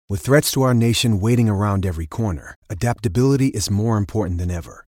With threats to our nation waiting around every corner, adaptability is more important than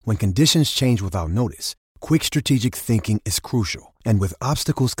ever. When conditions change without notice, quick strategic thinking is crucial. And with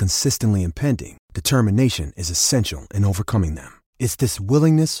obstacles consistently impending, determination is essential in overcoming them. It's this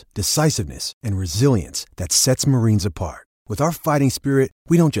willingness, decisiveness, and resilience that sets Marines apart. With our fighting spirit,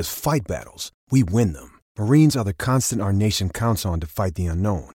 we don't just fight battles, we win them. Marines are the constant our nation counts on to fight the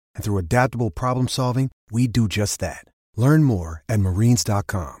unknown. And through adaptable problem solving, we do just that. Learn more at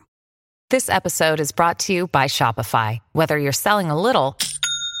marines.com. This episode is brought to you by Shopify. Whether you're selling a little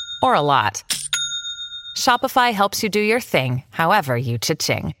or a lot, Shopify helps you do your thing, however you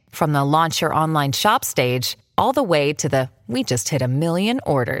cha-ching. From the launch your online shop stage, all the way to the we just hit 1 million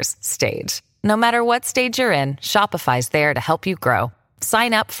orders stage. No matter what stage you're in, Shopify's there to help you grow.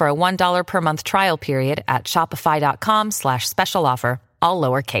 Sign up for a $1 per month trial period at shopify.com/special offer, all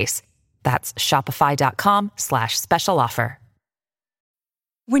lowercase. That's shopify.com/special offer.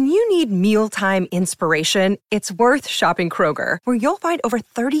 When you need mealtime inspiration, it's worth shopping Kroger, where you'll find over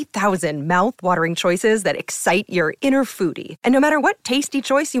 30,000 mouth-watering choices that excite your inner foodie. And no matter what tasty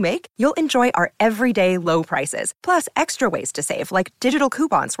choice you make, you'll enjoy our everyday low prices, plus extra ways to save, like digital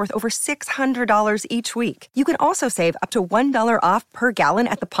coupons worth over $600 each week. You can also save up to $1 off per gallon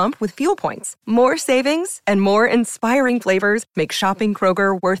at the pump with fuel points. More savings and more inspiring flavors make shopping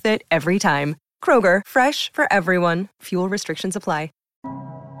Kroger worth it every time. Kroger, fresh for everyone. Fuel restrictions apply.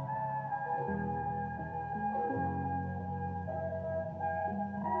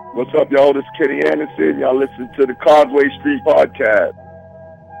 What's up, y'all? This is Kenny Anderson. Y'all listen to the Causeway Street Podcast.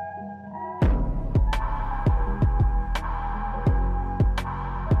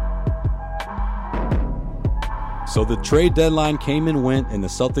 So the trade deadline came and went, and the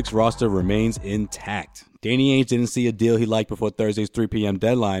Celtics roster remains intact. Danny Ainge didn't see a deal he liked before Thursday's 3 p.m.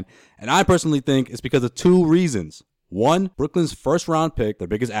 deadline, and I personally think it's because of two reasons. One, Brooklyn's first-round pick, the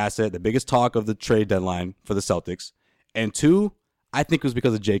biggest asset, the biggest talk of the trade deadline for the Celtics. And two, I think it was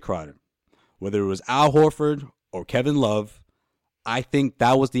because of Jay Crowder. Whether it was Al Horford or Kevin Love, I think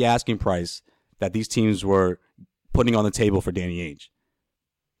that was the asking price that these teams were putting on the table for Danny Ainge.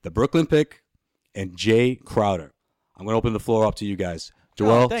 The Brooklyn pick and Jay Crowder. I'm going to open the floor up to you guys.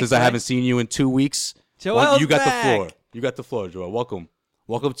 Joel, since I haven't seen you in 2 weeks, you got the floor. You got the floor, Joel. Welcome.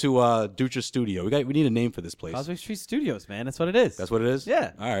 Welcome to Dutra Studio. We need a name for this place. Causeway Street Studios, man. That's what it is. That's what it is?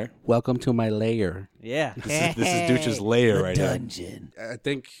 Yeah. All right. Welcome to my lair. Yeah. This is Dutra's lair right dungeon. I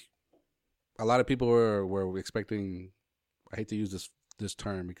think a lot of people were expecting, I hate to use this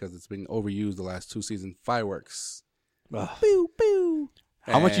term because it's been overused the last 2 seasons, fireworks. Boo, boo.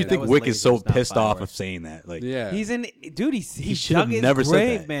 How much you think Wick is so pissed off of saying that? Like, yeah, he should have never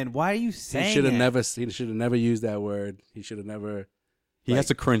said that. Man, why are you saying he should have never used that word. He should have never. He has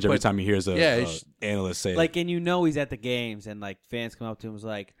to cringe every time he hears a analyst say like, and he's at the games and like fans come up to him and is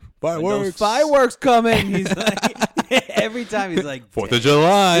like, fireworks coming. He's like, every time he's like, 4th of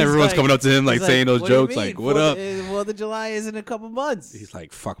July. Everyone's coming up to him like saying those jokes like, what up? 4th of July is in a couple months. He's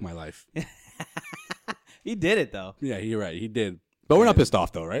like, fuck my life. He did it though. Yeah, you're right. He did. But we're not pissed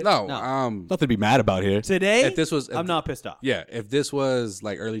off though, right? No. Nothing to be mad about here. Today, I'm not pissed off. Yeah, if this was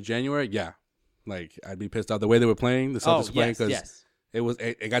like early January, yeah, like I'd be pissed off the way they were playing. The Celtics were playing because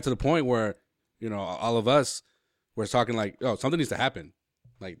it got to the point where all of us were talking like, oh, something needs to happen.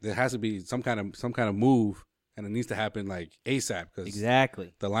 Like there has to be some kind of move, and it needs to happen like ASAP because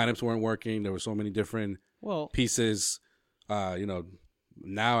exactly the lineups weren't working. There were so many different pieces.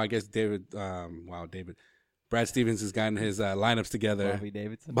 Now I guess Brad Stevens has gotten his lineups together.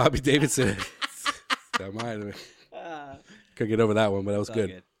 Bobby Davidson. That might could get over that one, but that was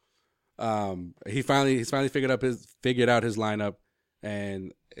good. He's finally figured out his lineup,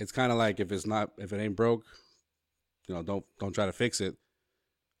 and it's kind of like if it ain't broke, don't try to fix it.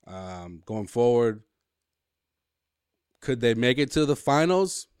 Going forward, could they make it to the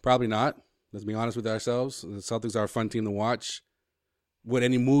finals? Probably not. Let's be honest with ourselves. The Celtics are a fun team to watch. Would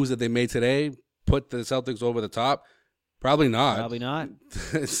any moves that they made today put the Celtics over the top? Probably not.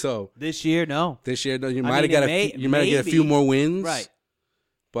 So this year, no. You might have got a few more wins, right?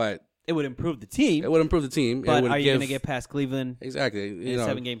 But it would improve the team. But are you going to get past Cleveland? Exactly. In a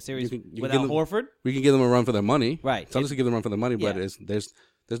 7-game series without Horford? We can give them a run for their money, right? Celtics can give them a run for their money, but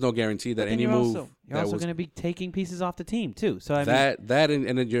there's no guarantee that any move. You're also going to be taking pieces off the team too. So and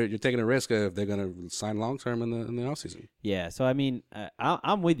then you're taking a risk if they're going to sign long term in the offseason. Yeah. So I mean,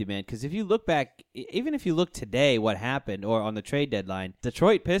 I'm with you, man. Because if you look back, even if you look today, what happened or on the trade deadline,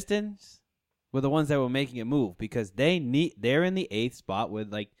 Detroit Pistons were the ones that were making a move because they're in the 8th spot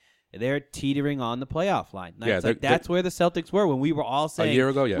with like. They're teetering on the playoff line. That's where the Celtics were when we were all saying a year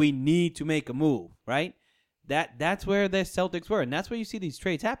ago, we need to make a move, right? That's where the Celtics were, and that's where you see these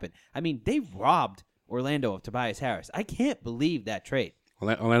trades happen. I mean, they robbed Orlando of Tobias Harris. I can't believe that trade.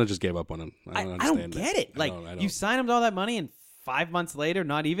 Orlando just gave up on him. I don't get it. Like, you sign him to all that money, and 5 months later,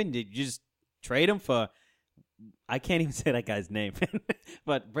 not even, you just trade him for, I can't even say that guy's name,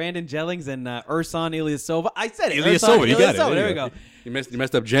 but Brandon Jennings and Ersan Ilyasova. I said it. Ilyasova, you got it. There we go. You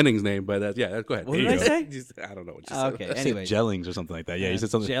messed up Jennings' name, but go ahead. What did I say? I don't know what you said. Okay, anyway. Jellings or something like that. Yeah, you said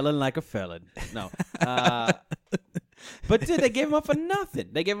something. Gelling like a felon. No. But dude, they gave him up for nothing.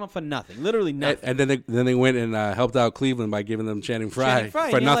 Literally nothing. And then they went and helped out Cleveland by giving them Channing Frye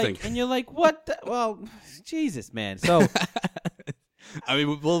for nothing. And you're like, what? Well, Jesus, man. So, I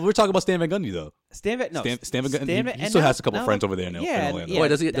mean, we're talking about Stan Van Gundy though. Stan Van Gundy. He still has a couple friends over there in Orlando. Yeah. Wait,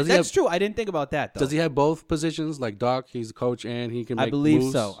 does he That's true. I didn't think about that though. Does he have both positions? Like Doc, he's a coach and he can make I believe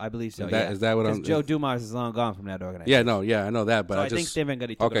moves? so. Is that what I'm? Joe Dumars is long gone from that organization. Yeah, I know that, but so I think Stan Van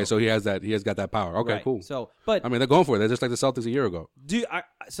Gundy took it okay, over. so he has got that power. Okay, right. cool. So, but I mean, they're going for it. They're just like the Celtics a year ago.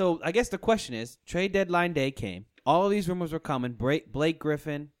 So I guess the question is, trade deadline day came. All of these rumors were coming. Blake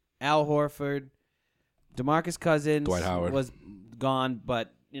Griffin, Al Horford, DeMarcus Cousins, Dwight Howard was gone,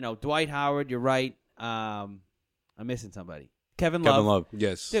 but Dwight Howard. You're right. I'm missing somebody. Kevin Love.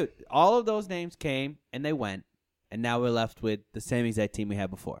 Yes, dude. All of those names came and they went, and now we're left with the same exact team we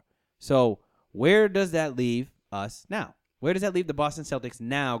had before. So where does that leave us now? Where does that leave the Boston Celtics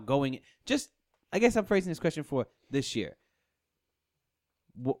now going? I guess I'm phrasing this question for this year.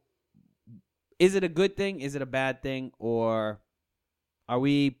 Is it a good thing? Is it a bad thing? Or are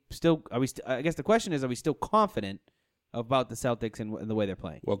we still? I guess the question is: are we still confident about the Celtics and the way they're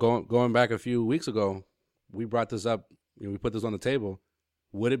playing? Well, going back a few weeks ago, we brought this up. We put this on the table.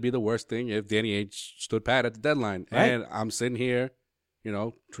 Would it be the worst thing if Danny Ainge stood pat at the deadline? Right. And I'm sitting here,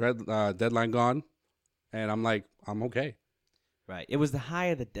 deadline gone, and I'm like, I'm okay. Right. It was the high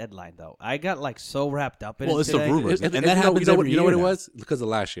of the deadline, though. I got so wrapped up in it. Well, it's today. the rumors, and that happens You every know what year it now. was? Because of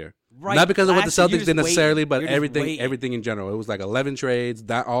last year. Right. Not because of what the Last year, Celtics did necessarily, but You're just waiting. everything in general. It was like 11 trades,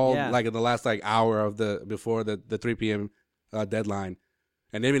 that all like in the last hour of before the 3 p.m. Deadline,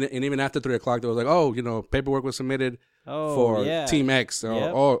 and even after 3 o'clock, there was like, paperwork was submitted for Team X.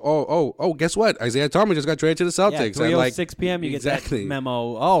 Oh, guess what? Isaiah Thomas just got traded to the Celtics. Yeah, 3:06 at 6 p.m. You exactly. get that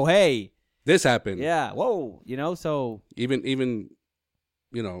memo. Oh, hey, this happened. Yeah. Whoa. So even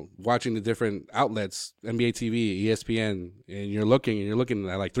watching the different outlets, NBA TV, ESPN, and you're looking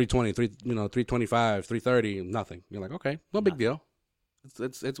at like 320, 325, 330, nothing. You're like, okay, no big deal.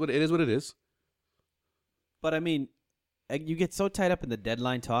 It's what it is. What it is. But I mean, you get so tied up in the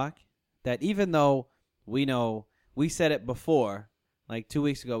deadline talk that even though we said it before, like 2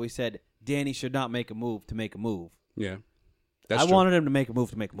 weeks ago, we said Danny should not make a move to make a move. Yeah. I wanted him to make a move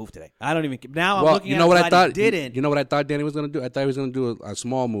today. I don't even. Now I'm looking at what I thought. He didn't. You know what I thought Danny was going to do? I thought he was going to do a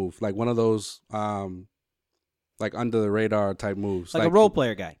small move, like one of those, like under the radar type moves, like a role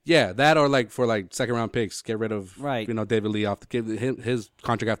player guy. Yeah, that or like for like second round picks, get rid of David Lee give his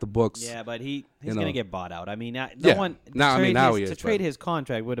contract off the books. Yeah, but he's going to get bought out. I mean, to trade his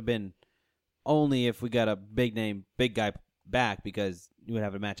contract would have been only if we got a big guy back because you would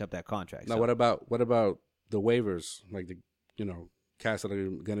have to match up that contract. Now, what about the waivers, like the cats that are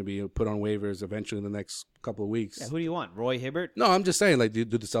going to be put on waivers eventually in the next couple of weeks? Yeah, who do you want? Roy Hibbert? No, I'm just saying, like, do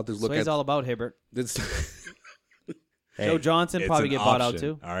the Celtics look at? He's all about Hibbert. Hey, Joe Johnson probably get bought out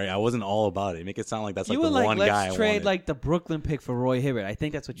too. All right, I wasn't all about it. Make it sound like that's you like the were one guy. Let's trade like the Brooklyn pick for Roy Hibbert. I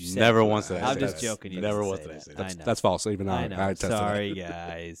think that's what you said. Never once did I say I'm just joking. You never once did I say that. That's false. Even I know. I tested Sorry, that.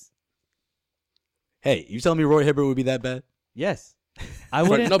 guys. Hey, you telling me Roy Hibbert would be that bad? Yes. I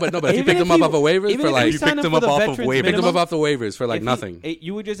wouldn't. No, but if you picked him up off of waivers for like, you picked him up off of waivers. Picked him up off the waivers for like nothing.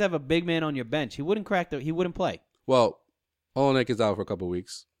 You would just have a big man on your bench. He wouldn't he wouldn't play. Well, Olenek is out for a couple of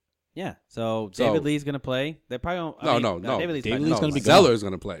weeks. Yeah, so David Lee's going to play. They probably don't. No. David Lee's going to be gone. Zeller's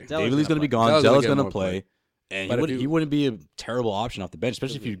going to play. David Lee's going to be gone. Zeller's going to play. And but he wouldn't be a terrible option off the bench,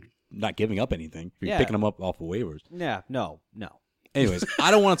 especially if you're not giving up anything. If you're picking him up off of waivers. Yeah, no. Anyways,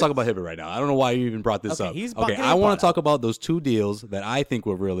 I don't want to talk about Hibbert right now. I don't know why you even brought this up. I want to talk about those two deals that I think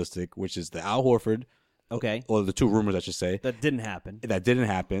were realistic, which is the Al Horford. Okay. Or the two rumors, I should say. That didn't happen.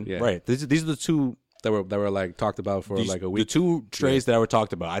 Yeah. Right. These are the two that were like talked about for like a week. The two trades that were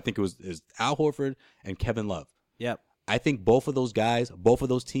talked about, I think is Al Horford and Kevin Love. Yep. I think both of those guys, both of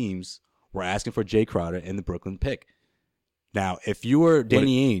those teams were asking for Jay Crowder and the Brooklyn pick. Now, if you were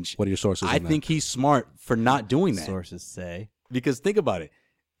Danny Ainge, what are your sources? I think he's smart for not doing that. Sources say. Because think about it.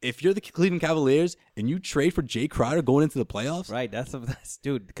 If you're the Cleveland Cavaliers and you trade for Jay Crowder going into the playoffs, right? That's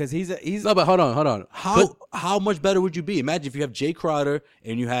dude. Because he's no. But hold on. How much better would you be? Imagine if you have Jay Crowder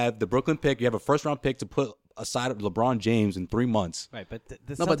and you have the Brooklyn pick, you have a first round pick to aside of LeBron James in 3 months. Right, but the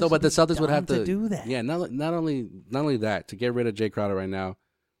Celtics would have to do that. Yeah, not only that, to get rid of Jay Crowder right now,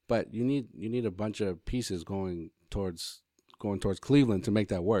 but you need a bunch of pieces going towards Cleveland to make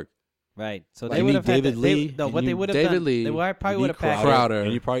that work. Right. So Like, they would have David Lee. what they would have David done. Lee, They probably would have packaged Crowder.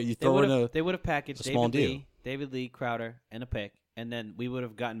 And you throw in a They would have packaged small David Lee, Crowder, and a pick, and then we would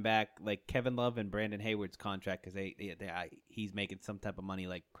have gotten back like Kevin Love and Brandon Hayward's contract because he's making some type of money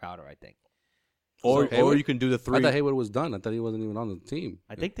like Crowder, I think. or you can do the 3. I thought Hayward was done. I thought he wasn't even on the team.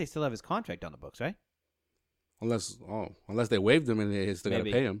 I think they still have his contract on the books, right? Unless they waived him and they still got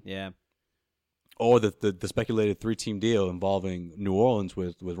to pay him. Yeah. Or the speculated 3-team deal involving New Orleans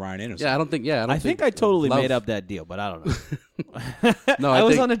with Ryan Anderson. Yeah, I think I totally made up that deal, but I don't know. No, I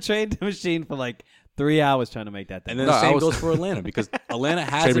was think- on a trade machine for like 3 hours trying to make that thing. And then No, the same I was- goes for Atlanta because Atlanta Trade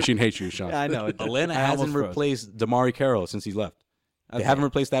hasn't machine hates you, Sean. Yeah, I know. Atlanta I hasn't almost froze. replaced Damari Carroll since he left. They Okay. haven't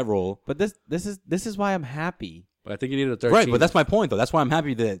replaced that role. But this is why I'm happy. But I think you needed a third Right, team. but that's my point, though. That's why I'm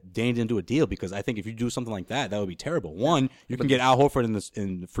happy that Danny didn't do a deal because I think if you do something like that, that would be terrible. One, you can get Al Horford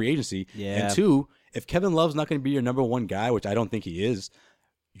in free agency. Yeah. And two, if Kevin Love's not going to be your number one guy, which I don't think he is,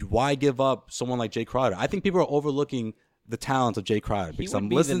 why give up someone like Jay Crowder? I think people are overlooking the talents of Jay Crowder. He Because would I'm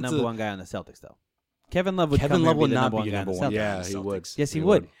be the listening number to one guy on the Celtics, though. Kevin Love would Kevin come Love here would and be the not number be one your guy on number the one. Celtics. Yeah, he Celtics. would. Yes, he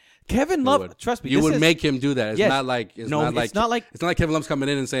would. Kevin He Love, would. trust me, You this would is- make him do that. It's Yes. not like It's not like- it's not like Kevin Love's coming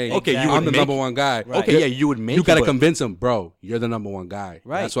in and saying, Okay, Exactly. you I'm would the make- number one guy. Right. Okay, yeah, you would make You got to but convince him, bro. You're the number one guy.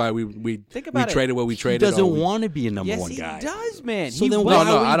 Right. That's why we Think about it. traded what we He traded. doesn't want to be a number Yes, one he guy. does, man. So He then would. why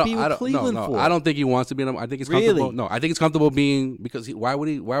No, would I he don't. be with Cleveland no, for? I don't think he wants to be. I think it's Really? comfortable. No, I think it's comfortable being because why would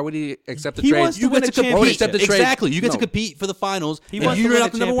he accept the He trade? wants to win a Why would he accept championship. the trade? Exactly. You get to No. compete for the finals. He and wants to you're win not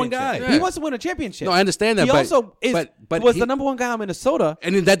a the number one guy. championship. He wants to win a championship. No, I understand that, He but- also but was he- the number one guy in Minnesota.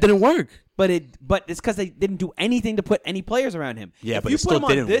 And that didn't work. But it's because they didn't do anything to put any players around him. Yeah, If but you it put still him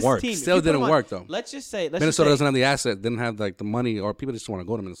on didn't this work. team, Still if you put him didn't on- work, though. Let's just say Minnesota doesn't have the asset, didn't have like the money, or people just want to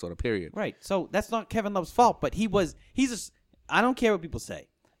go to Minnesota. Period. Right. So that's not Kevin Love's fault. But I don't care what people say.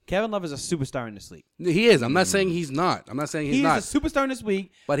 Kevin Love is a superstar in this league. He is. I'm not saying he's not. I'm not saying he's He not. is a superstar in this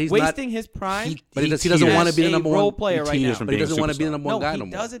league. But he's wasting not- his prime. But he doesn't want to be the number role one player right teeters now. from But he being a doesn't want to be the superstar. number one guy no more.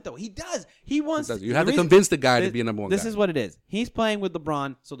 He doesn't though. He does. He wants. He does. You the have to reason- convince the guy to be a number one This guy. is what it is. He's playing with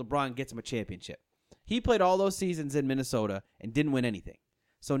LeBron, so LeBron gets him a championship. He played all those seasons in Minnesota and didn't win anything.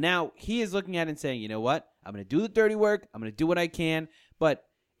 So now he is looking at it and saying, you know what? I'm going to do the dirty work. I'm going to do what I can. But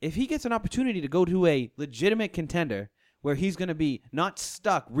if he gets an opportunity to go to a legitimate contender where he's going to be not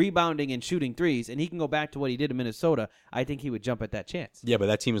stuck rebounding and shooting threes, and he can go back to what he did in Minnesota, I think he would jump at that chance. Yeah, but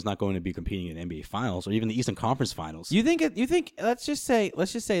that team is not going to be competing in NBA Finals or even the Eastern Conference Finals. You think? Let's just say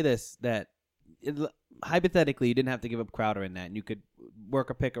this: that hypothetically, you didn't have to give up Crowder in that, and you could work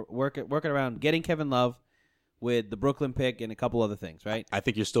it around getting Kevin Love with the Brooklyn pick and a couple other things, right? I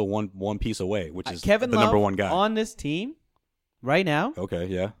think you're still one piece away, which is Kevin the Love number one guy. on this team right now Okay,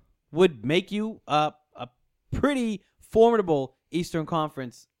 yeah. would make you a pretty formidable Eastern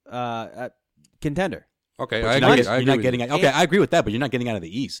Conference contender. Okay, But I you're agree. not, you're not getting. Okay, I agree with that, but you're not getting out of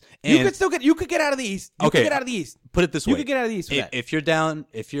the East. And You could get out of the East. You Okay, could get out of the East. put it this You way: could get out of the East for that. if you're down,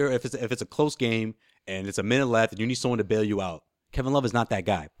 if it's a close game and it's a minute left and you need someone to bail you out, Kevin Love is not that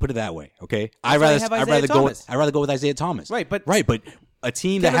guy. Put it that way, okay? why you have Isaiah Thomas. I'd rather go with Isaiah Thomas. Right, but a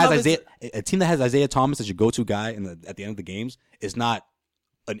team Kevin that Love has Isaiah Thomas as your go-to guy at the end of the games is not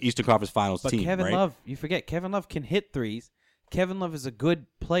an Eastern Conference Finals But team. Kevin right? Love, you forget, Kevin Love can hit threes. Kevin Love is a good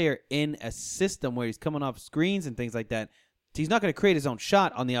player in a system where he's coming off screens and things like that. He's not going to create his own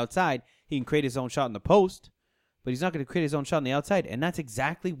shot on the outside. He can create his own shot in the post, but he's not going to create his own shot on the outside. And that's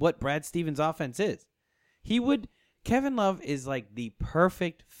exactly what Brad Stevens' offense is. Kevin Love is like the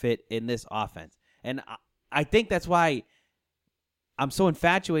perfect fit in this offense. And I think that's why I'm so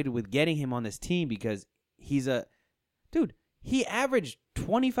infatuated with getting him on this team, because he's dude, he averaged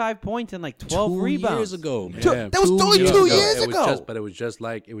 25 points and like 12 rebounds. 2 years ago, man. That was only 2 years ago. It was just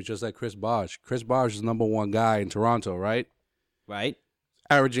like Chris Bosh. Chris Bosh is the number one guy in Toronto, right? Right.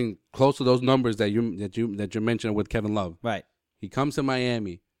 Averaging close to those numbers that you mentioned with Kevin Love. Right. He comes to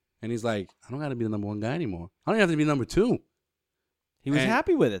Miami and he's like, I don't got to be the number one guy anymore. I don't have to be number two. He was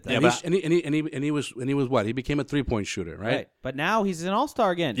happy with it, though. And he was what? He became a 3-point shooter, right? But now he's an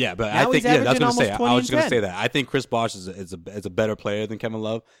all-star again. Yeah, but now I think that's averaging going to say. almost 20 I was just going to and say 10. that. I think Chris Bosh is a better player than Kevin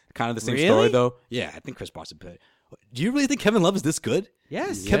Love. Kind of the same Really? story, though. Yeah, I think Chris Bosh is better. Do you really think Kevin Love is this good?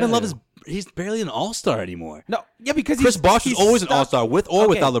 Yes. Kevin Love he's barely an all-star anymore. No, yeah, because Chris Bosh is always an stuck. all-star with or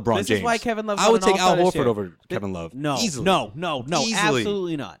without LeBron this James. is why Kevin Love's I would not an take Al all-star this Horford year. over Kevin Love. No, easily. no, Easily.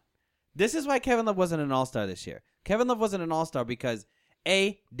 absolutely not. This is why Kevin Love wasn't an all-star this year. Kevin Love wasn't an all-star because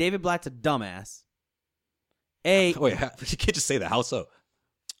David Blatt's a dumbass. Wait, you can't just say that. How so?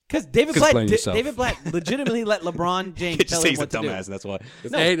 Because David Blatt legitimately let LeBron James tell him what to do. Dumbass, that's why.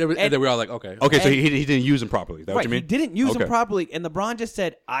 And then we're all like, okay. Okay, so he didn't use him properly. Is that what you mean? He didn't use him properly, and LeBron just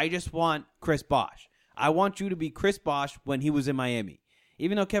said, I just want Chris Bosh. I want you to be Chris Bosh when he was in Miami.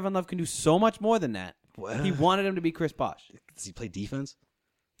 Even though Kevin Love can do so much more than that, he wanted him to be Chris Bosh. Does he play defense?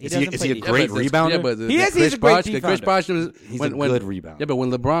 Is he a great rebounder? Yeah, but he's a great defounder. Chris Bosh he's a good rebounder. Yeah, but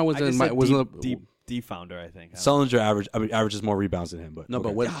when LeBron was in defounder, I think. Sullinger averages more rebounds than him, but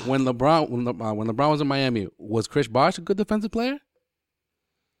but when LeBron was in Miami, was Chris Bosh a good defensive player?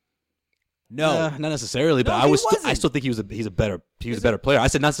 No, not necessarily. But I still think he's a better player. I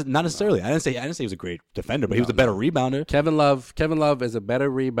said not necessarily. I didn't say he was a great defender, but he was a better rebounder. Kevin Love is a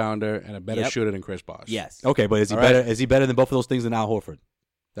better rebounder and a better shooter than Chris Bosh. Yes. Okay, but is he better? Is he better than both of those things than Al Horford?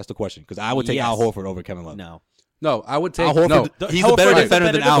 That's the question. Because I would take Al Horford over Kevin Love. No, I would take Al Horford. He's a better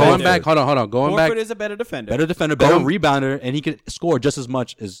defender than Al Horford. Hold on. Horford is a better defender. Better rebounder, and he could score just as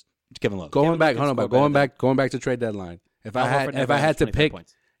much as Kevin Love. Going back to trade deadline. If I had to pick,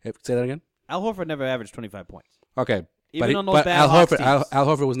 say that again. Al Horford never averaged 25 points. Okay. Even on those bad Hawks teams. Al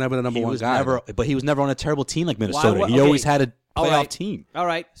Horford was never the number one guy. But he was never on a terrible team like Minnesota. He always had a playoff team. All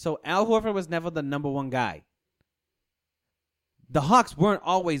right. So Al Horford was never the number one guy. The Hawks weren't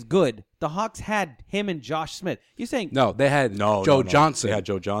always good. The Hawks had him and Josh Smith. You're saying no? They had Joe Johnson. They had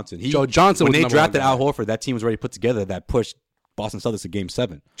Joe Johnson. Joe Johnson. When they drafted Al Horford, that team was already put together. That pushed Boston Celtics to Game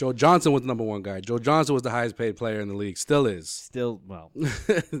 7. Joe Johnson was the number one guy. Joe Johnson was the highest paid player in the league. Still is. Well,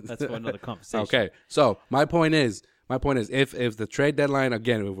 that's for another conversation. Okay, so my point is, if the trade deadline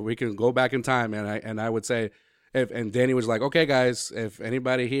again, if we can go back in time, and I would say, and Danny was like, okay, guys, if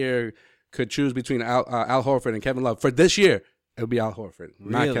anybody here could choose between Al Horford and Kevin Love for this year, it would be Al Horford,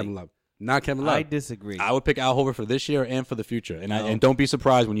 not Kevin Love. Not Kevin Love. I disagree. I would pick Al Horford for this year and for the future. And don't be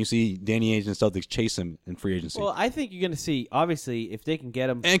surprised when you see Danny Ainge and Celtics chase him in free agency. Well, I think you're going to see, obviously, if they can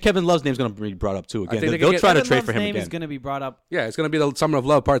get him. And Kevin Love's name's going to be brought up, too. Again, they'll try to trade for him again. Kevin Love's name is going to be brought up. Yeah, it's going to be the Summer of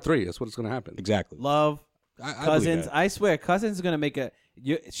Love Part 3. That's what's going to happen. Exactly. Love, Cousins. I swear, Cousins is going to make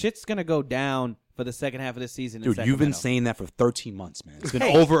shit's going to go down for the second half of this season. Dude, you've been saying that for 13 months, man. It's been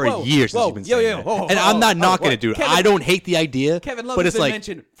over a year since you've been saying that. And I'm not knocking it, dude. I don't hate the idea. Kevin Love has been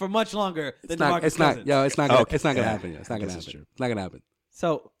mentioned for much longer than DeMarcus Cousins. It's not going to happen. It's not going to happen. It's not going to happen.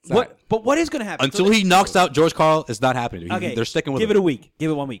 So, what is going to happen? Until he knocks out George Karl, it's not happening. Okay, they're sticking with Give him. it a week.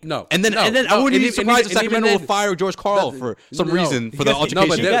 Give it 1 week. No. And then I wouldn't be surprised if Sacramento will fire George Karl for some reason for the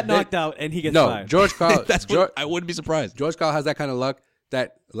altercation. He got knocked out and he gets fired. George Karl. I wouldn't be surprised. George Karl has that kind of luck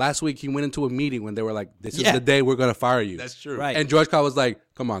that last week he went into a meeting when they were like, this is the day we're going to fire you. That's true. Right. And George Karl was like,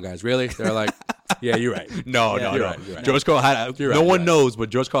 come on, guys, really? They're like, yeah, you're right. No. You're right. George Karl had, no one knows, but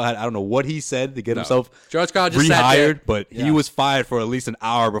George Karl had, I don't know what he said to get himself George Karl just rehired, but he was fired for at least an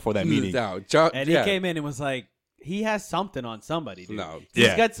hour before that meeting. And he came in and was like, he has something on somebody, dude. No. He's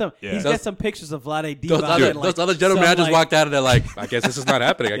got some pictures of Vlade Divac. Those other general managers walked out and they're like, I guess this is not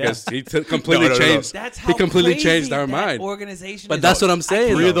happening. I guess he completely changed. That's how he completely crazy changed our that mind. Organization but is. that's what I'm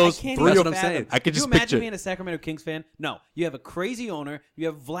saying. Three of those. That's what I'm saying. I could just Can you imagine picture being a Sacramento Kings fan? No. You have a crazy owner. You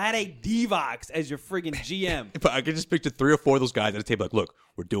have Vlade Divac as your friggin' GM. But I could just picture 3 or 4 of those guys at the table like, look,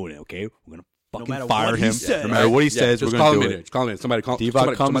 we're doing it, okay? We're going to fucking fire him. No matter what he says, we're going to do it. Just call him in. Somebody call him.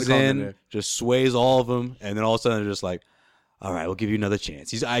 Divac comes in, just sways all of them, and then all of a sudden they're just like, all right, we'll give you another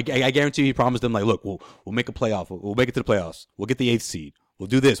chance. I guarantee you he promised them, like, look, we'll make a playoff. We'll make it to the playoffs. We'll get the 8th seed. We'll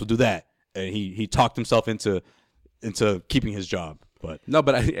do this. We'll do that. And he talked himself into keeping his job. But no,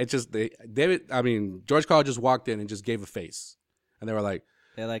 but George Karl just walked in and just gave a face. And they were like,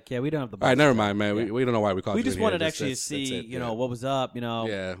 yeah, we don't have the all right, never mind, man. Yeah. We don't know why we called you. We just wanted to actually see, what was up,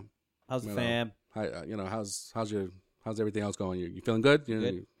 Yeah. How's the fam? How's everything else going? You feeling good?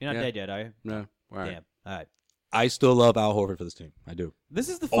 You're not dead yet, are you? No. All right. Damn. All right. I still love Al Horford for this team. I do. This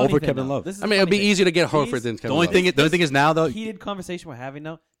is the funny over thing, Kevin though. Love. It'd be easier to get Horford than Kevin Love. The only thing is now, though, heated conversation we're having,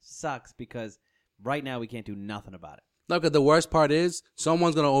 though, sucks because right now we can't do nothing about it. Look, the worst part is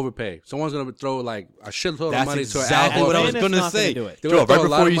someone's going to overpay. Someone's going to throw like a shitload of money to Al Horford. That's exactly what I was going to say. Joe, right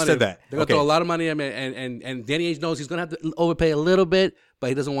before you said that. They're going to throw a lot of money at me, and Danny Ainge knows he's going to have to overpay a little bit, but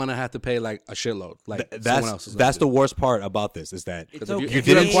he doesn't want to have to pay like a shitload. Like someone else is that's the worst part about this is that okay. you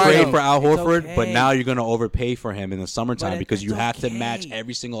didn't trade for Al Horford, but now you're going to overpay for him in the summertime because you have to match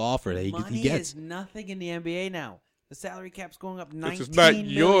every single offer that he gets. Money is nothing in the NBA now. The salary cap's going up $19 million. It's not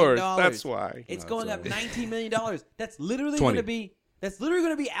yours. That's why. It's going up $19 million. That's literally going to be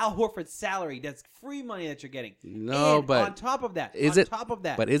Al Horford's salary. That's free money that you're getting. No, and but on top of that,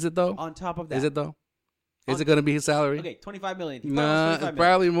 But is it though? On top of that, is it though? Is it going to be his salary? Okay, $25 million. Nah,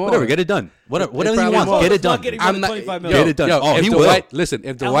 probably more. Whatever, get it done. Whatever you want, get it done. I'm not $25 million. Get it done. He will. Listen,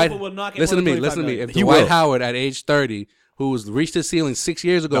 if Dwight, listen to me. If Dwight Howard at age 30, who's reached his ceiling 6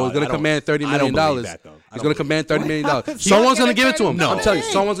 years ago, is going to command $30 million. I don't believe that, though. He's going to command $30 million. Someone's going to give it to him. No. I'm telling you,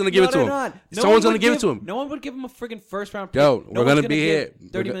 someone's going to give it to him. Someone's going to give it to him. No one would give him a friggin' first-round pick. Yo, we're going to be here.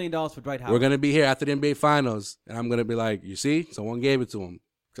 $30 million for Dwight Howard. We're going to be here after the NBA Finals, and I'm going to be like, you see, someone gave it to him.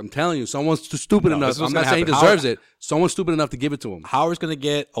 I'm telling you, someone's stupid enough. I'm not saying he deserves it. Someone's stupid enough to give it to him. Howard's going to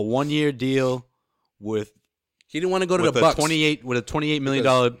get a 1-year deal with. He didn't want to go to the Bucks. With a $28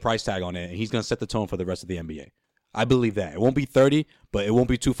 million price tag on it, and he's going to set the tone for the rest of the NBA. I believe that. It won't be 30, but it won't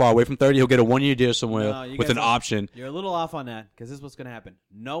be too far away from 30. He'll get a 1-year deal somewhere with an option. You're a little off on that because this is what's going to happen.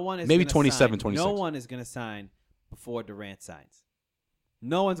 No one is maybe gonna 27, sign, 26. No one is going to sign before Durant signs.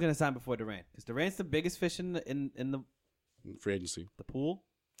 No one's going to sign before Durant because Durant's the biggest fish in the free agency. The pool?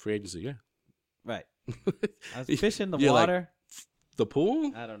 Free agency, yeah. Right. I was fishing the You're water. Like, the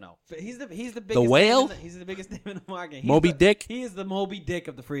pool? I don't know. He's the biggest. The whale? He's the biggest name in the market. Moby Dick? He is the Moby Dick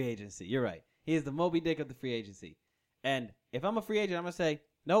of the free agency. You're right. He is the Moby Dick of the free agency. And if I'm a free agent, I'm going to say,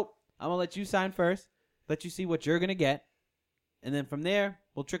 nope, I'm going to let you sign first, let you see what you're going to get, and then from there,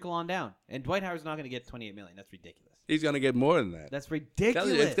 we'll trickle on down. And Dwight Howard's not going to get $28 million. That's ridiculous. He's going to get more than that. That's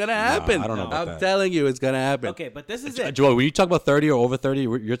ridiculous. It's going to happen. I don't know about that. I'm telling you, it's going to happen. Okay, but this is it. Joel, when you talk about 30 or over 30,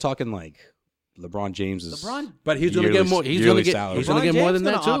 you're talking like LeBron James's. But he's going to get more. He's going to get more than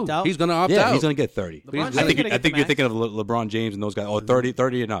that too. He's going to opt out. Yeah, he's going to get 30. I think you're thinking of LeBron James and those guys. Oh,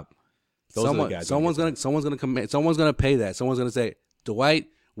 30 and up. Those are the guys. Someone's going to pay that. Someone's going to say, Dwight,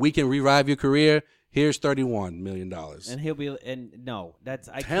 we can revive your career. Here's $31 million. And he'll be, and no, that's,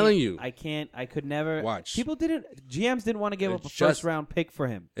 I could never. Watch. GMs didn't want to give up a first round pick for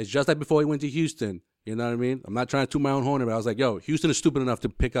him. It's just like before he went to Houston. You know what I mean? I'm not trying to toot my own horn, but I was like, yo, Houston is stupid enough to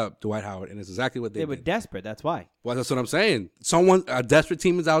pick up Dwight Howard, and it's exactly what they did. They were desperate, that's why. Well, that's what I'm saying. A desperate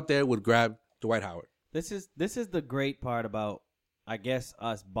team is out there would grab Dwight Howard. This is the great part about, I guess,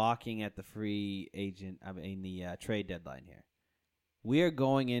 us balking at the free agent, the trade deadline here. We are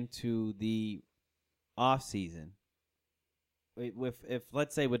going into the off season if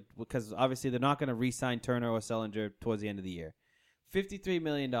let's say because obviously they're not going to re-sign Turner or Sellinger towards the end of the year. $53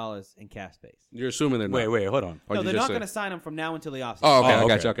 million in cap space. You're assuming they're not. Wait, hold on. No, they're not going to sign them from now until the offseason. Oh, okay, I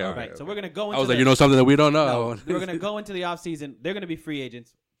got you. Okay, right. So we're going to go into I was like, you know something that we don't know. No, we're going to go into the offseason. They're going to be free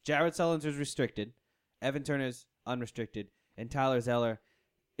agents. Jared Sellinger's restricted. Evan Turner's unrestricted. And Tyler Zeller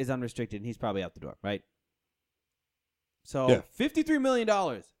is unrestricted, and he's probably out the door, right? So $53 million.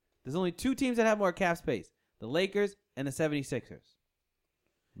 There's only two teams that have more cap space, the Lakers and the 76ers.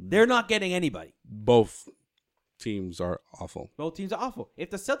 They're not getting anybody. Both teams are awful. Both teams are awful. If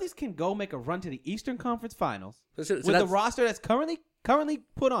the Celtics can go make a run to the Eastern Conference Finals with the roster that's currently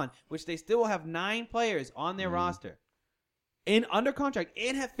put on, which they still will have 9 players on their roster, under contract,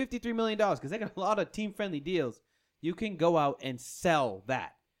 and have $53 million, because they got a lot of team-friendly deals, you can go out and sell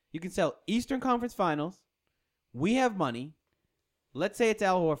that. You can sell Eastern Conference Finals. We have money. Let's say it's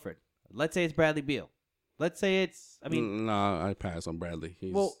Al Horford. Let's say it's Bradley Beal. Let's say it's, No, I pass on Bradley.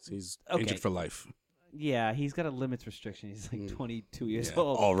 He's injured for life. Yeah, he's got a limits restriction. He's like 22 years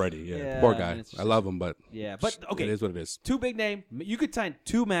old. Already, yeah. Poor guy. I love him, but okay. It is what it is. 2 big name. You could sign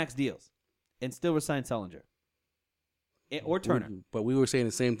 2 max deals and still resign Sellinger. Or Turner. But we were saying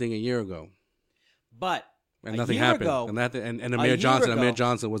the same thing a year ago. But and nothing happened. And Amir Johnson. Amir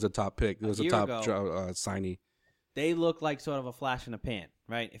Johnson was a top pick. It was a top signee. They look like sort of a flash in the pan,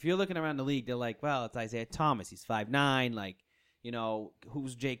 right? If you're looking around the league, they're like, well, it's Isaiah Thomas. He's 5'9". Like,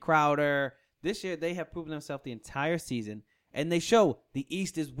 who's Jay Crowder? This year, they have proven themselves the entire season, and they show the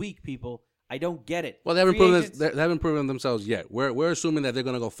East is weak, people. I don't get it. Well, they haven't proven themselves yet. We're assuming that they're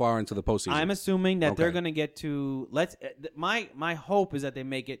going to go far into the postseason. I'm assuming that they're going to get to my hope is that they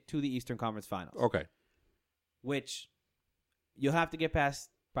make it to the Eastern Conference Finals. Okay. Which you'll have to get past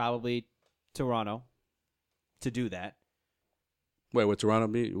probably Toronto to do that. Wait, would Toronto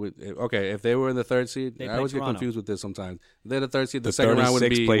be? Okay, if they were in the 3rd seed, I always get confused with this sometimes. They're the 3rd seed. The second round would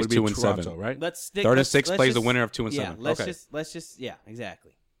be 2 and Toronto, 7, right? Let's stick. 3rd and 6 plays the winner of 2 and 7. Let's just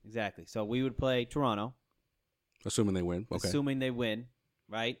exactly. So we would play Toronto, assuming they win. Okay, assuming they win,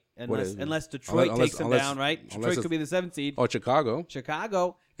 right? Unless Detroit takes them down, right? Detroit could be the 7th seed. Or Chicago.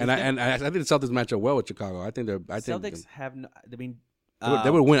 And I think the Celtics match up well with Chicago. Celtics have.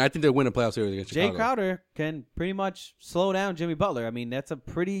 They would win. I think they'll win a playoff series against Chicago. Jay Crowder can pretty much slow down Jimmy Butler. I mean, that's a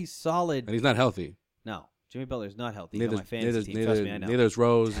pretty solid. And he's not healthy. No, Jimmy Butler's not healthy. He's on my fantasy team. Trust me, I know. Neither is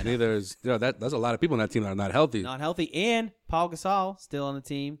Rose. Neither is there's a lot of people on that team that are not healthy. Not healthy, and Paul Gasol still on the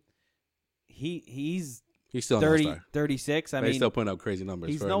team. He's He's still 36. I mean, he's still putting up crazy numbers.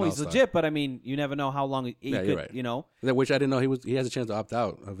 He's he's legit, but I mean, you never know how long he could. Right. You know, which I didn't know he has a chance to opt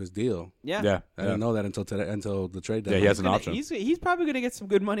out of his deal. Yeah. I didn't know that until the trade deadline. Yeah, he has an option. He's probably going to get some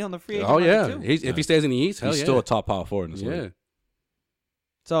good money on the free agent. Oh yeah, too. if he stays in the East, he's still a top power forward in this league. Yeah.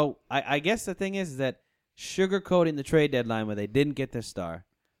 So I guess the thing is that sugarcoating the trade deadline where they didn't get their star,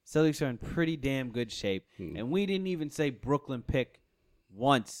 Celtics are in pretty damn good shape, and we didn't even say Brooklyn pick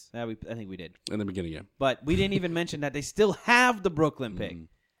once. I think we did In the beginning, yeah. but we didn't even mention that they still have the Brooklyn pick.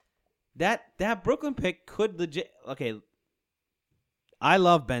 That Brooklyn pick could legit. Okay, I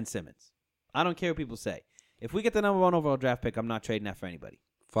love Ben Simmons. I don't care what people say. If we get the number 1 overall draft pick, I'm not trading that for anybody.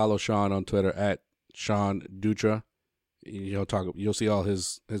 Follow Sean on Twitter at Sean Dutra. You'll see all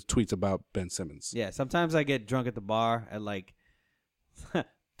his tweets about Ben Simmons. Yeah, sometimes I get drunk at the bar at like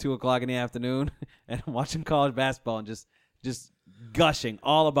 2:00 in the afternoon and I'm watching college basketball and just gushing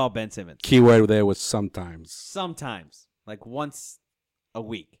all about Ben Simmons. Keyword there was sometimes. Sometimes, like once a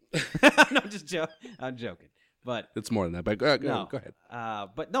week. No, I'm joking. But it's more than that. But go ahead.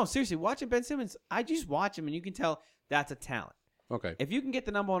 But no, seriously, watching Ben Simmons, I just watch him and you can tell that's a talent. Okay. If you can get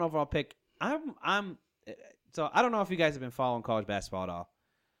the number 1 overall pick, so I don't know if you guys have been following college basketball at all,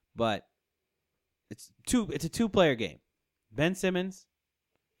 but it's a 2-player game. Ben Simmons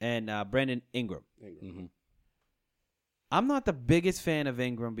and Brandon Ingram. Mm-hmm. I'm not the biggest fan of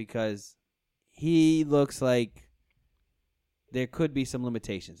Ingram because he looks like there could be some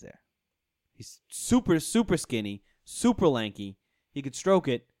limitations there. He's super, super skinny, super lanky. He could stroke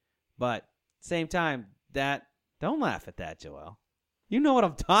it, but same time, don't laugh at that, Joel. You know what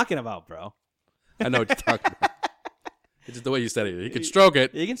I'm talking about, bro. I know what you're talking about. It's just the way you said it. He can stroke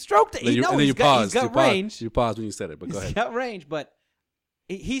it. He can stroke it. And then you pause. He's got range. You paused when you said it, but go ahead. He's got range, but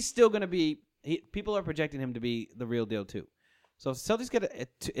he's still going to be people are projecting him to be the real deal, too. So if Celtics get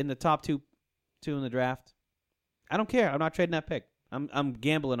in the top two in the draft, I don't care. I'm not trading that pick. I'm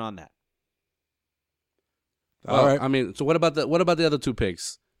gambling on that. All right. I mean, so what about the other 2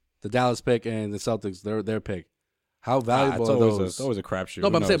 picks? The Dallas pick and the Celtics, their pick. How valuable are those? It's always a crapshoot.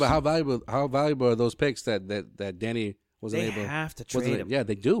 No, but I'm saying, but how valuable are those picks that Danny wasn't able? They have to trade them. Yeah,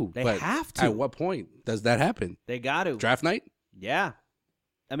 they do. They but have to. At what point does that happen? They got to. Draft night? Yeah.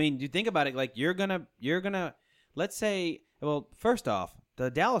 I mean, you think about it, like you're gonna let's say, well, first off, the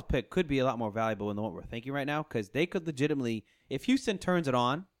Dallas pick could be a lot more valuable than what we're thinking right now because they could legitimately, if Houston turns it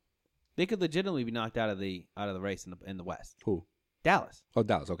on, they could legitimately be knocked out of the race in the West. Who? Dallas. Oh,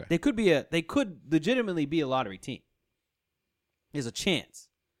 Dallas. Okay. They could legitimately be a lottery team. There's a chance.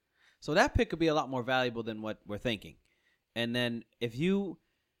 So that pick could be a lot more valuable than what we're thinking. And then if you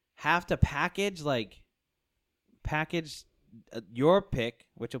have to package your pick,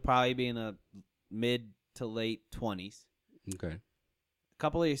 which will probably be in the mid to late 20s. Okay. A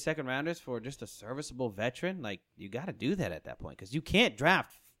couple of your second rounders for just a serviceable veteran, like you got to do that at that point because you can't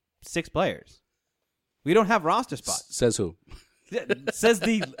draft 6 players. We don't have roster spots. Says who? Says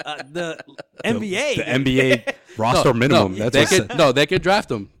the NBA. The NBA roster minimum. They could draft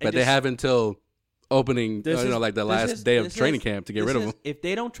them, but they have until opening, like the last day of training camp to get rid of them. If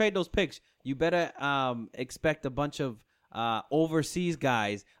they don't trade those picks, you better expect a bunch of overseas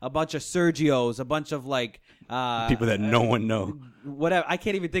guys, a bunch of Sergios, a bunch of people that no one know. Whatever. I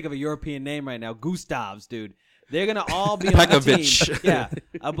can't even think of a European name right now. Gustavs, dude. They're going to all be on the team. Yeah,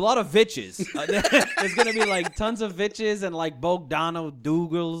 a lot of Vitches. There's going to be like tons of Vitches and like Bogdano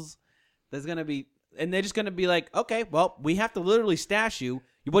Dougals. There's going to be, and they're just going to be like, okay, well, we have to literally stash you.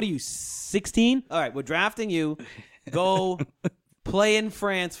 What are you, 16? All right, we're drafting you. Go play in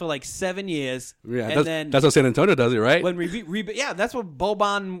France for like 7 years. Yeah, that's how San Antonio does it, right? When yeah, that's what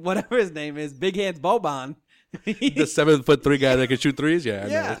Boban, whatever his name is, Big Hands Boban. The 7'3" guy that can shoot threes,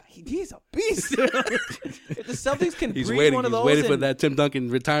 yeah, he's a beast. If the Celtics can breed one of those, he's waiting for that Tim Duncan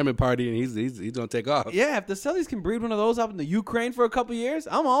retirement party, and he's gonna take off. Yeah, if the Celtics can breed one of those up in the Ukraine for a couple years,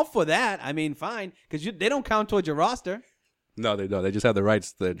 I'm all for that. I mean, fine, because they don't count towards your roster. No, they don't. They just have the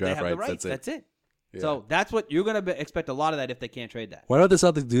rights, the draft rights. That's it. Yeah. So that's what you're gonna expect a lot of that if they can't trade that. Why don't the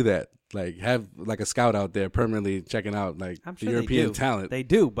Celtics do that? Like have like a scout out there permanently checking out like the European talent. They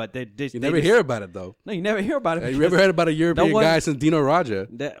do, but you never hear about it though. No, you never hear about it. You ever heard about a European guy since Dino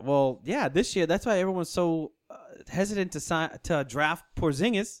Radja? Well, yeah, this year that's why everyone's so hesitant to draft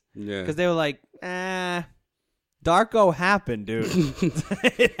Porzingis. Yeah, because they were like, Darko happened, dude.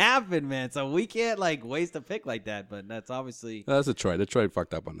 It happened, man. So we can't waste a pick like that. But that's obviously that's Detroit. Detroit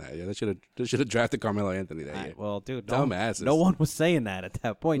fucked up on that. Yeah, they should have drafted Carmelo Anthony that year. Well, dude, dumbasses. No one was saying that at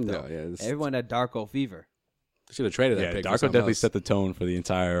that point, though. No, yeah, everyone had Darko fever. Should have traded that Yeah, pick. Darko definitely set the tone for the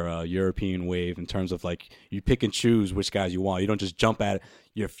entire European wave in terms of like you pick and choose which guys you want. You don't just jump at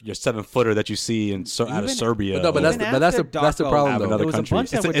your 7-footer that you see out of Serbia. But that's the problem though. There was a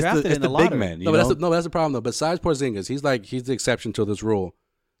bunch that were drafted in the big men. But that's the problem though. Besides Porzingis, he's the exception to this rule.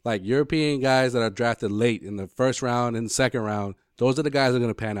 Like European guys that are drafted late in the first round and the second round, those are the guys that are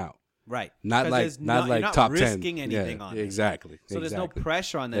going to pan out. Right. Not like top 10. Risking anything on exactly. So there's no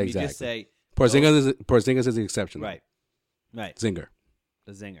pressure on them. Exactly. You just say Porzingis is the exception. Right. Zinger.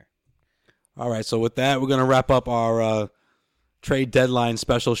 The Zinger. All right. So with that, we're gonna wrap up our trade deadline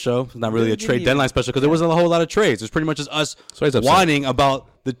special show. It's not really a trade deadline special because there wasn't a whole lot of trades. It's pretty much just us whining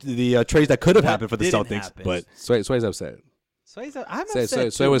about the trades that could have happened for the Celtics. But Sway's upset. I'm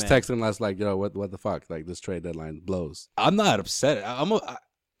upset. Sway was texting last like, yo, what the fuck? Like this trade deadline blows. I'm not upset.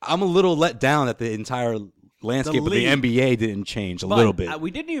 I'm a little let down that the entire landscape of the NBA didn't change a little bit.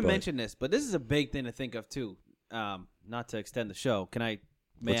 We didn't even mention this, but this is a big thing to think of too. Not to extend the show.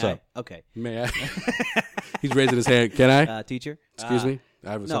 What's up? Okay. May I? He's raising his hand. Can I? Teacher? Excuse me?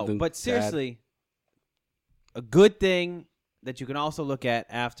 I have something but seriously, a good thing that you can also look at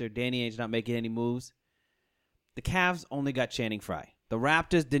after Danny Ainge not making any moves, the Cavs only got Channing Frye. The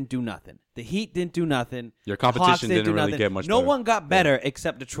Raptors didn't do nothing. The Heat didn't do nothing. Your competition didn't really get much better. No one got better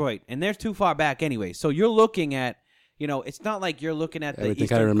except Detroit, and they're too far back anyway. So you're looking at, it's not like you're looking at the everything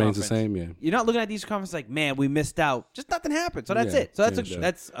Eastern kind of remains Conference. the same, yeah. You're not looking at the Eastern Conference like, man, we missed out. Just nothing happened. So that's it. So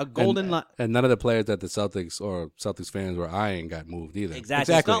that's a golden line. And none of the players that the Celtics or Celtics fans were eyeing got moved either.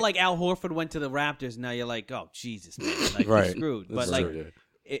 Exactly. It's not like Al Horford went to the Raptors. Now you're like, oh, Jesus, man. Like, you're screwed. But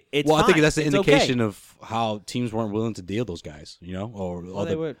it's I think fine. that's the It's indication okay. of how teams weren't willing to deal those guys, or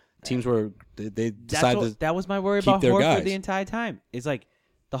they were. Teams they decided that was my worry keep about their Horford guys. the entire time. It's like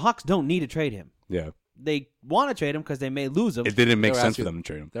the Hawks don't need to trade him. Yeah. They want to trade him because they may lose him. It didn't make sense for them to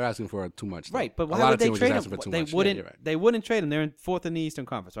trade him. They're asking for too much. Though. Right, but a why lot would of they teams trade just him? asking for too They much. wouldn't. Yeah, you're right. They wouldn't trade him. They're in fourth in the Eastern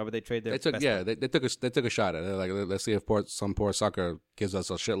Conference. Why would they trade their? They took best player? a shot at it. Like, let's see if some poor sucker gives us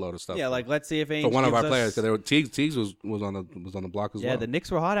a shitload of stuff. Yeah, like let's see if Ainge for one of our gives players us- because Teagues was on the block as well. Yeah, the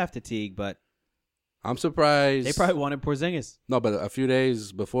Knicks were hot after Teague, but I'm surprised they probably wanted Porzingis. No, but a few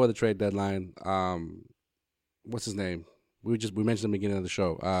days before the trade deadline, what's his name? We mentioned at the beginning of the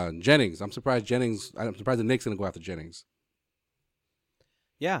show. Jennings. I'm surprised the Knicks didn't go after Jennings.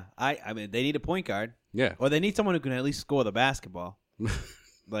 Yeah, I mean they need a point guard. Yeah. Or they need someone who can at least score the basketball.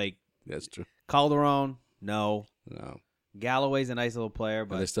 Like that's true. Calderon, no. No. Galloway's a nice little player, Are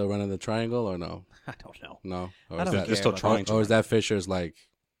but they still running the triangle or no? I don't know. No. I don't care. They're still trying to. Or is that Fisher's like,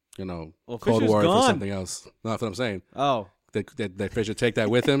 Cold Fisher's War gone. for something else? No, that's what I'm saying. Oh. That Fisher take that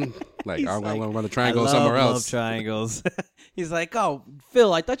with him? Like, I'm going to run the triangle I somewhere else. love triangles. He's like, oh,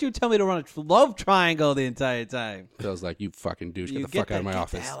 Phil, I thought you would tell me to run a love triangle the entire time. Phil's like, you fucking douche. Get the fuck out of my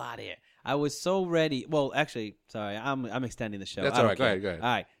office. Get the hell out of here. I was so ready. Well, actually, sorry, I'm extending the show. That's all right. Go ahead. All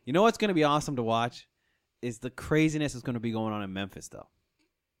right. You know what's going to be awesome to watch is the craziness that's going to be going on in Memphis, though.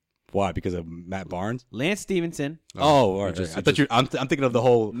 Why? Because of Matt Barnes? Lance Stevenson. Oh, all right. I thought I'm thinking of the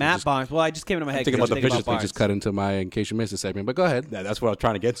whole Matt Barnes. Well, I just came into my head. thinking about the Fisher thing. Just cut into my in case you missed a segment, but go ahead. Yeah, that's what I was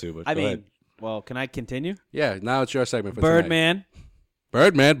trying to get to. But I go mean, ahead. well, can I continue? Yeah, now it's your segment for tonight. Birdman.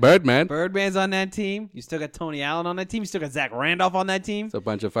 Birdman. Birdman's on that team. You still got Tony Allen on that team. You still got Zach Randolph on that team. It's a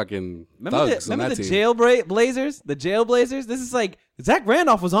bunch of fucking Remember thugs on that the team. Jailblazers? The Jailblazers? This is like, Zach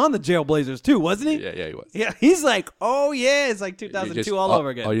Randolph was on the Jailblazers too, wasn't he? Yeah, he was. Yeah, he's like, oh yeah, it's like 2002 all over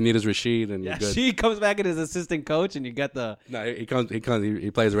again. All you need is Rasheed and you're good. She comes back in as assistant coach and you got the... No, he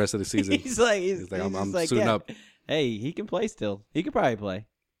plays the rest of the season. he's like, I'm like, suiting up. Hey, he can play still. He could probably play.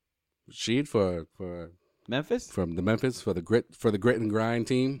 Rasheed for Memphis? From the Memphis for the grit and grind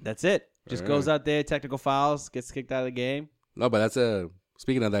team. That's it. Just goes out there, technical fouls, gets kicked out of the game. No, but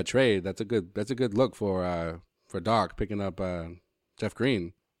speaking of that trade, that's a good look for Doc picking up Jeff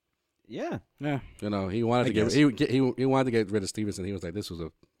Green. Yeah. He wanted he wanted to get rid of Stevenson. He was like, this was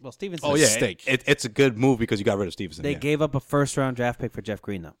a Stevenson. mistake. It's a good move because you got rid of Stevenson. They gave up a first-round draft pick for Jeff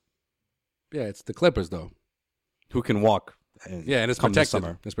Green, though. Yeah, it's the Clippers though, who can walk. And it's come protected. this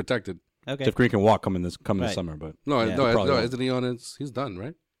summer. It's protected. Okay. Jeff Green can walk coming this summer, but no, won't. isn't he on? He's done,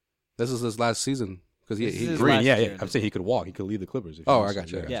 right? This is his last season because he Green. Yeah. I'm saying he could walk. He could lead the Clippers. If he I wants got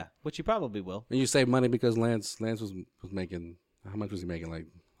to. you. Yeah, which he probably will. And you save money because Lance was making, how much was he making? Like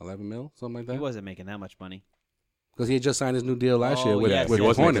 11 mil, something like that. He wasn't making that much money because he had just signed his new deal last year with he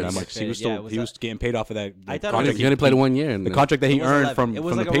wasn't making that Hornets. much. He was getting paid off of that. I thought contract. He only played 1 year. The contract that he earned from it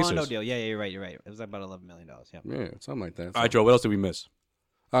was the like a Pacers. Rondo deal. Yeah, you're right. It was about $11 million. Yeah, something like that. All right, Joe. What else did we miss?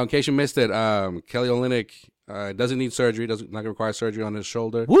 In case you missed it, Kelly Olynyk doesn't need surgery. Not going to require surgery on his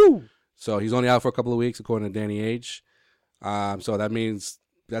shoulder. Woo! So he's only out for a couple of weeks, according to Danny Ainge. So that means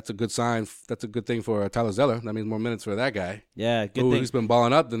that's a good sign. That's a good thing for Tyler Zeller. That means more minutes for that guy. Yeah, good thing. He's been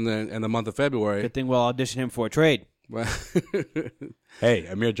balling up in the month of February. Good thing we'll audition him for a trade. Hey,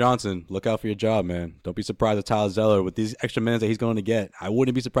 Amir Johnson, look out for your job, man. Don't be surprised if Tyler Zeller, with these extra minutes that he's going to get, I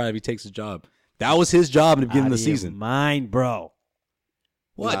wouldn't be surprised if he takes his job. That was his job in the beginning of the season. Mine, bro.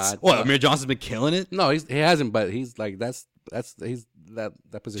 What? Amir Johnson's been killing it? No, he hasn't. But he's like he's that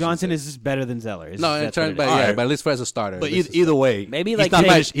position. Johnson is just better than Zeller. But at least as a starter. But either way, maybe he's not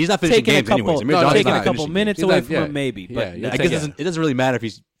finishing games anyways. Taking a couple minutes away from him, maybe. But I guess it doesn't really matter if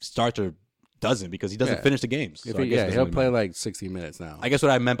he starts or doesn't because he doesn't finish the games. So he'll play like 60 minutes now. I guess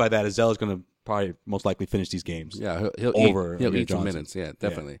what I meant by that is Zeller's going to probably most likely finish these games. Yeah, he'll eat some minutes. Yeah,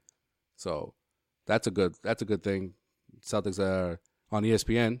 definitely. Yeah. So that's a good thing. Celtics are on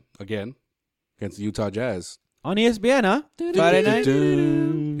ESPN again against the Utah Jazz. On ESPN, huh? Friday night?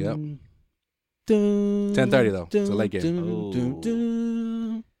 Yep. 10:30 though. It's a late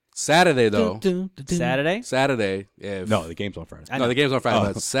game. Saturday though. Saturday. No, the game's on Friday. No, the game's on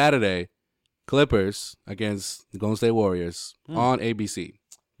Friday. But Saturday, Clippers against the Golden State Warriors on ABC.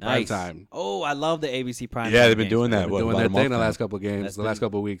 Nice. Prime time. Oh, I love the ABC prime. Yeah, they've been doing that. Doing their thing the last couple of games, last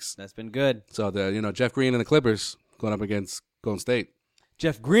couple of weeks. That's been good. So Jeff Green and the Clippers going up against Golden State.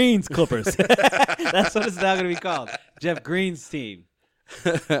 Jeff Green's Clippers. That's what it's now going to be called. Jeff Green's team.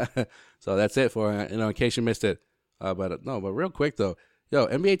 So that's it for in case you missed it. But real quick though,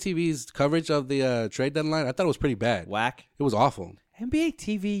 NBA TV's coverage of the trade deadline, I thought it was pretty bad. Whack. It was awful. NBA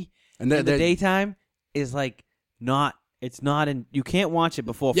TV in the daytime is like not. It's not in. You can't watch it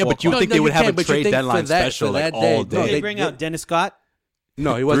before. Yeah, but you think they would have a trade deadline special like all day? Did they bring out Dennis Scott?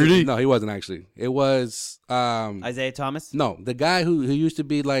 No, he wasn't. No, he wasn't actually. It was Isaiah Thomas. No, the guy who used to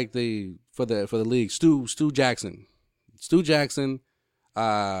be like for the league, Stu Jackson,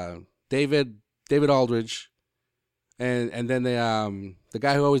 David Aldridge, and then the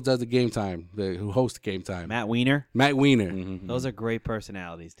guy who always does the game time, who hosts the game time, Matt Weiner. Mm-hmm. Those are great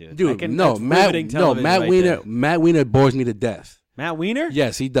personalities, dude. Matt Weiner bores me to death. Matt Weiner?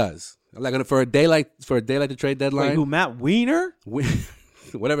 Yes, he does. Like for a day like the trade deadline. Wait, who? Matt Weiner?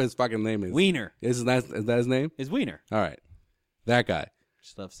 Whatever his fucking name is. Weiner. Is that his name? Is Weiner. All right. That guy.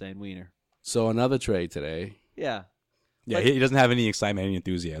 Just love saying Weiner. So another trade today. Yeah. Yeah, he doesn't have any excitement, any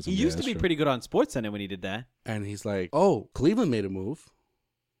enthusiasm. He used to be pretty good on SportsCenter when he did that. And he's like, oh, Cleveland made a move.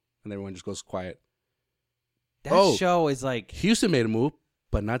 And everyone just goes quiet. That show is like... Houston made a move,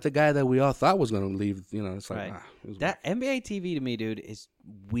 but not the guy that we all thought was going to leave. It's like... Right. That NBA TV to me, dude, is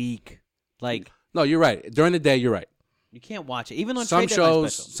weak. Like... No, you're right. During the day, you're right. You can't watch it. Even on some trade deadline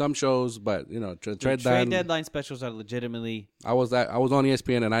specials. Some shows, but trade deadline specials are legitimately. I was on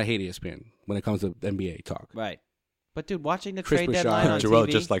ESPN, and I hate ESPN when it comes to NBA talk. Right, but dude, watching the Chris trade deadline on Joel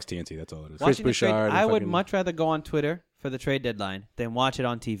TV, just likes TNT. That's all it is. Chris Bouchard. I would much rather go on Twitter for the trade deadline than watch it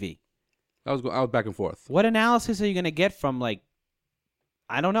on TV. I was back and forth. What analysis are you going to get from I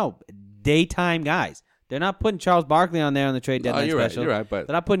don't know, daytime guys? They're not putting Charles Barkley on there on the trade deadline special. You're right, but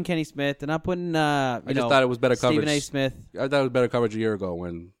they're not putting Kenny Smith. They're not putting. I just thought it was better coverage. Stephen A. Smith. I thought it was better coverage a year ago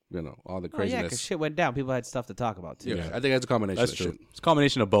when all the craziness. Yeah, because shit went down. People had stuff to talk about too. Yeah, I think that's a combination. That's of true. Shit. It's a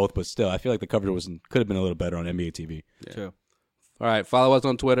combination of both, but still, I feel like the coverage could have been a little better on NBA TV. Yeah. True. All right, follow us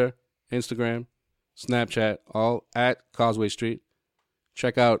on Twitter, Instagram, Snapchat, all at Causeway Street.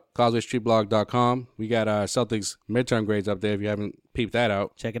 Check out CausewayStreetBlog.com. We got our Celtics midterm grades up there. If you haven't peeped that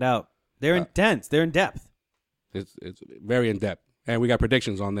out, check it out. They're intense. They're in depth. It's very in depth, and we got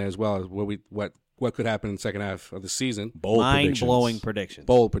predictions on there as well as what could happen in the second half of the season. Mind-blowing predictions.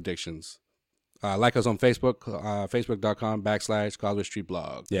 Bold predictions. Like us on Facebook, Facebook.com/Causeway Street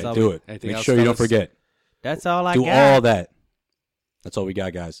Blog. Yeah, do it. Anything Make else, sure you fellas? don't forget. That's all I do got. all that. That's all we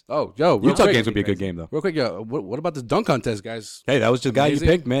got, guys. Oh, Utah game's gonna be a good game though. Real quick, what about this dunk contest, guys? Hey, that was the guy you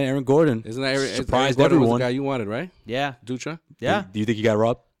picked, man. Aaron Gordon. Isn't that surprised Aaron Gordon everyone? was the guy you wanted, right? Yeah. Dutra? Yeah. Do you think he got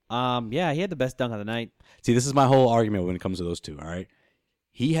robbed? Yeah, he had the best dunk of the night. See, this is my whole argument when it comes to those two, all right?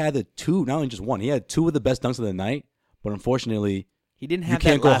 He had the two, not only just one, he had two of the best dunks of the night, but unfortunately, he didn't have you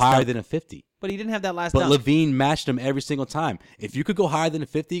can't that go last higher dunk. than a 50. But he didn't have that last But dunk. Levine matched him every single time. If you could go higher than a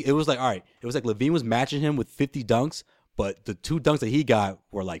 50, it was like, all right, it was like Levine was matching him with 50 dunks, but the two dunks that he got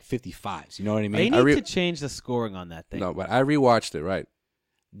were like 55s. You know what I mean? They need to change the scoring on that thing. No, but I rewatched it, right?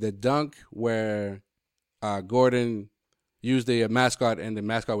 The dunk where Gordon used the mascot and the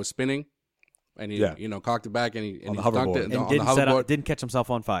mascot was spinning, and he cocked it back and he dunked it and on the hoverboard. Didn't catch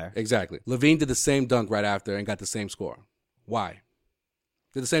himself on fire. Exactly. Levine did the same dunk right after and got the same score. Why?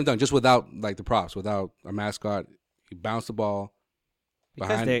 Did the same dunk just without the props, without a mascot. He bounced the ball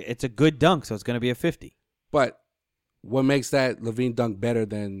because it's a good dunk, so it's going to be a 50. But what makes that Levine dunk better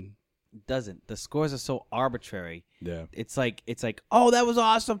than It doesn't. The scores are so arbitrary. Yeah. It's like, oh, that was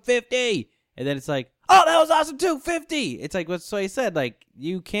awesome, 50. And then it's like, oh, that was awesome too, 50. It's like what Sway said, like,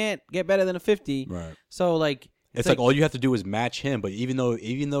 you can't get better than a 50. Right. So, like, it's like all you have to do is match him. But even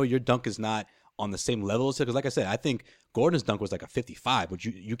though your dunk is not on the same level as him, because like I said, I think Gordon's dunk was like a 55, but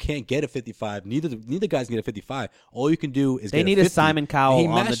you can't get a 55. Neither guys can get a 55. All you can do is they get need a 50. a Simon Cowell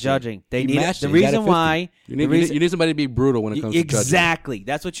on the judging. They need matched the it. He got a reason 50. why You need somebody to be brutal when it comes to judging. Exactly.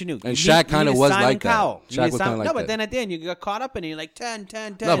 That's what you knew. And Shaq kind of was like that. Cowell. Shaq was kind of like no, that. but then at the end you got caught up in it. You're like 10.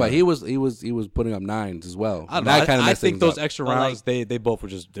 No, but he was putting up 9s as well. I think those extra rounds, they both were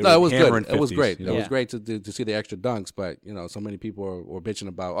just. No, it was good. 50s, It was great. You know? It was great to see the extra dunks, but so many people were bitching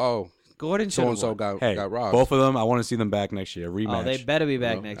about Gordon so and so got robbed. Both of them, I want to see them back next year. Rematch. Oh, they better be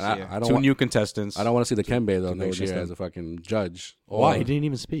back next year. I don't Two want, new contestants. I don't want to see the Kembe though next against year them. as a fucking judge. Why? He didn't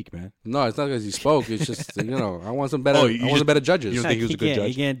even speak, man. No, it's not because he spoke. It's just I want some better. I want some better judges. You don't think he was a good judge?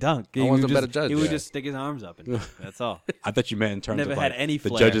 He can't dunk. I want some better judge. He would just stick his arms up and dunk. That's all. I thought you meant in terms Never of had like, any the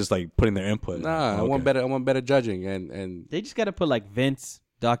flair. judges like putting their input. Nah, I want better judging and They just got to put like Vince,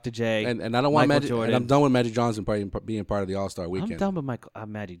 Dr. J, and I don't want Michael Magic. Jordan. And I'm done with Magic Johnson being part of the All-Star weekend. I'm done with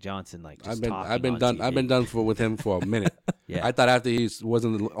Magic Johnson. Like just I've been on done. TV. I've been done with him for a minute. Yeah. I thought after he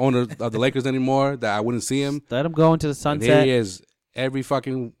wasn't the owner of the Lakers anymore that I wouldn't see him. Let him go into the And sunset. here he is every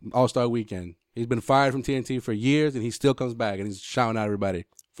fucking All-Star weekend. He's been fired from TNT for years, and he still comes back and he's shouting at everybody,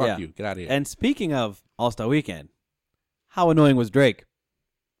 "Fuck you, get out of here." And speaking of All-Star Weekend, how annoying was Drake?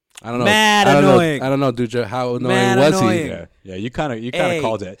 I don't know. Mad I don't annoying. Know, I don't know, Duja. How annoying Mad was annoying. he? Yeah, you kind of Hey,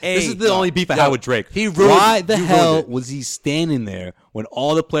 called it. hey, This is the only beef I had with Drake. He ruined- Why the you hell ruined it. was he standing there when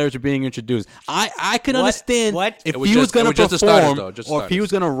all the players were being introduced? I can understand What? if It was he just- was going it to was just the perform starters, though, just the or if he starters.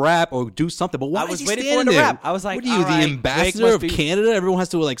 was going to rap or do something. But why I was is he waiting for standing him to there? rap. I was like, what are you, all the right, ambassador Drake of must be- Canada? Everyone has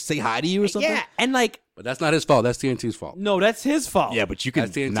to like say hi to you or something. Yeah, and like, But that's not his fault. That's TNT's fault. no, that's his fault. Yeah, but you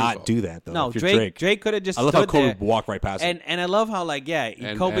That's can TNT's not fault. do that though. no, if you're Drake could have just. I love how stood Kobe there. walked right past him. And I love how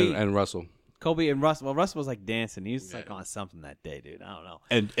And Kobe and Russell. Kobe and Russell. Well, Russell was like dancing. He was like on something that day, dude. I don't know.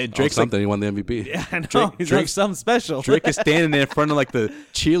 And Drake's Drake's like, something. He won the MVP. Yeah, I know. Drake- He's Drake- like something special. Drake is standing there in front of like the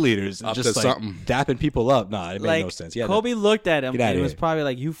cheerleaders and Up just to like something. dapping people up. Nah, it made like no sense. Yeah, Kobe looked at him Get outta and it was here. probably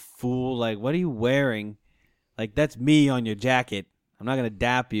like, "You fool! Like, what are you wearing? Like, that's me on your jacket. I'm not gonna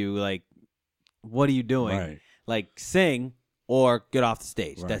dap you. Like, what are you doing? Right. Like, sing or get off the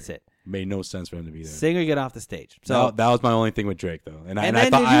stage. Right. That's it. made no sense for him to be there. Sing or get off the stage. So So that was my only thing with Drake, though, and I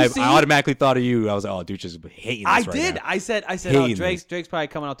then thought did you I see- automatically thought of you. I was like, oh, dude, just hating. I This right did. now. I said, oh, Hating Drake's this. probably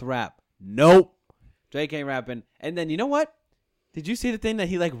coming out to rap. Nope. Drake ain't rapping. And then you know what? Did you see the thing that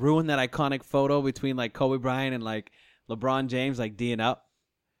he like ruined that iconic photo between like Kobe Bryant and like LeBron James like D'ing up?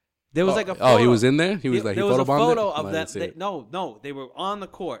 There was like a photo. Oh, he was in there? He was like, he there was a photobombed photo it? of I that. didn't see it. No, they were on the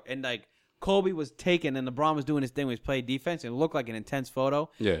court and like Kobe was taken and LeBron was doing his thing. He was playing defense. And it looked like an intense photo.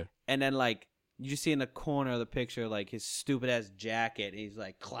 Yeah. And then like you just see in the corner of the picture like his stupid ass jacket. He's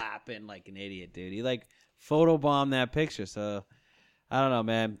like clapping like an idiot, dude. He like photobombed that picture. So I don't know,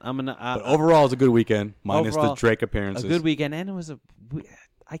 man. But overall, it's a good weekend, minus Overall, the Drake appearances. a good weekend, and it was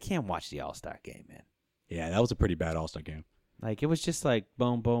I can't watch the All-Star game, man. Yeah, that was a pretty bad All-Star game. Like it was just like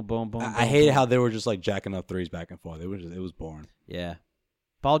boom, boom, boom, boom. I hated how they were just like jacking up threes back and forth. It was boring. Yeah,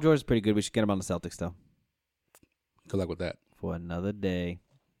 Paul George is pretty good. We should get him on the Celtics though. Good luck with that. For another day.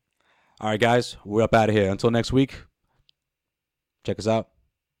 All right, guys, we're up out of here. Until next week, check us out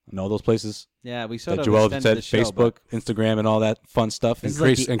on all those places Yeah, we sort that of Joel extended said, the show, Facebook, but Instagram, and all that fun stuff. This is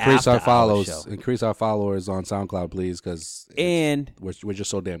like the Increase our after-hour follows. show. Increase our followers on SoundCloud, please, because And we're just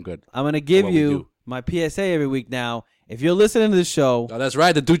so damn good. I'm gonna give what we you do. my PSA every week now. If you're listening to this show, Oh, that's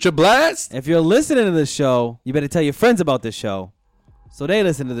right. The Ducha Blast. if you're listening to this show, you better tell your friends about this show, so they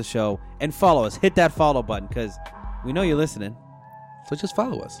listen to the show and follow us. Hit that follow button because we know you're listening. So just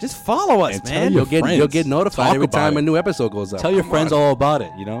follow us. Just follow us, And tell man. your You'll get friends. notified Talk every about time it. a new episode goes up. Tell your Come friends on. all about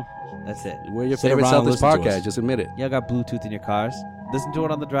it, you know? That's it. We're your Sit favorite around and Celtics listen to podcast. us. Just admit it. Y'all got Bluetooth in your cars. Listen to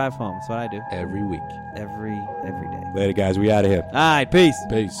it on the drive home. That's what I do Every week. every day. Later, guys. We out of here. All right, peace.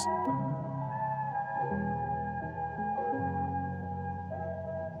 Peace.